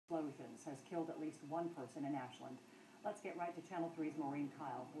explosions has killed at least one person in Ashland. Let's get right to Channel 3's Maureen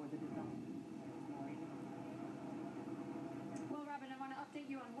Kyle for the development. Maureen. Well, Robin, I want to update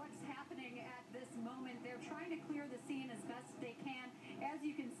you on what's happening at this moment. They're trying to clear the scene as best they can. As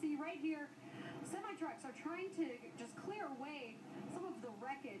you can see right here, semi-trucks are trying to just clear away some of the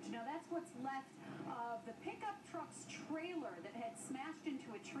wreckage. Now, that's what's left of the pickup truck's trailer that had smashed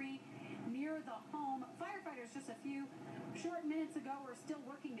into a tree near the home. Firefighters just a few short minutes ago were still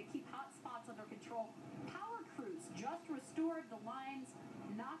working to keep hot spots under control. Power crews just restored the lines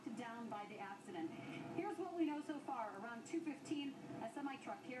knocked down by the accident. Here's what we know so far. Around 2:15, a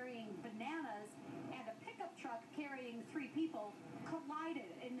semi-truck carrying bananas and a pickup truck carrying 3 people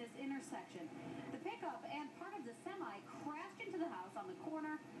collided in this intersection. The pickup and part of the semi crashed into the house on the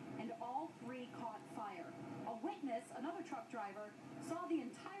corner, and all 3 caught fire. A witness, another truck driver, saw the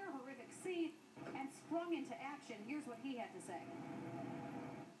entire horrific scene and sprung into action. Here's what he had to say.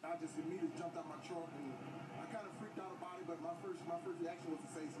 I just immediately jumped out my truck, and I kind of freaked out about it, but my first reaction was to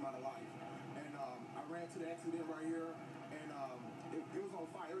save somebody's life. And I ran to the accident right here, and it was on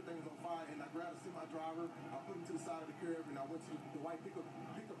fire. Everything was on fire, and I grabbed a semi-driver. I put him to the side of the curb, and I went to the white pickup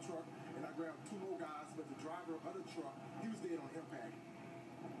truck, and I grabbed 2 more guys, but the driver of the truck, he was dead on impact.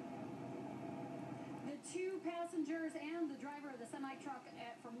 The 2 passengers and the driver of the semi-truck,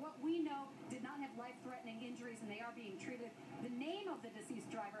 from what we know, did not have life-threatening injuries, and they are being treated. The name of the deceased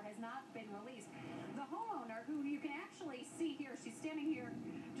driver has not been released. The homeowner, who you can actually see here, she's standing here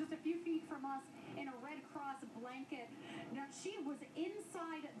just a few feet from us in a Red Cross blanket. Now, she was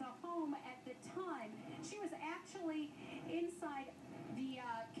inside the home at the time. She was actually inside the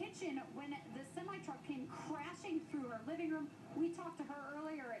kitchen when the semi-truck came crashing through her living room. We talked to her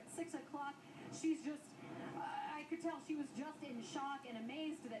earlier at 6 o'clock. She's just, I could tell she was just in shock and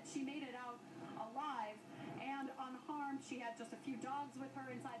amazed that she made it out alive and unharmed. She had just a few dogs with her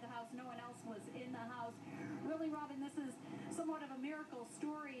inside the house. No one else was in the house. Really, Robin, this is somewhat of a miracle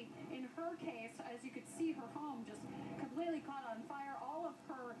story in her case. As you could see, her home just completely caught on fire. All of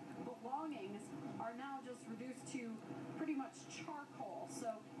her belongings are now just reduced to pretty much charcoal.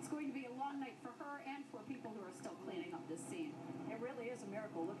 So it's going to be a long night for her and for people who are still cleaning up this scene. It really is a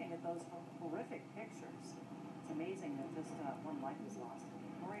miracle looking at those horrific pictures. It's amazing that just one life was lost.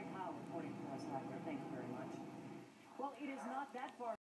 Maureen Kyle reporting for us live here. Thank you very much. Well, it is not that far.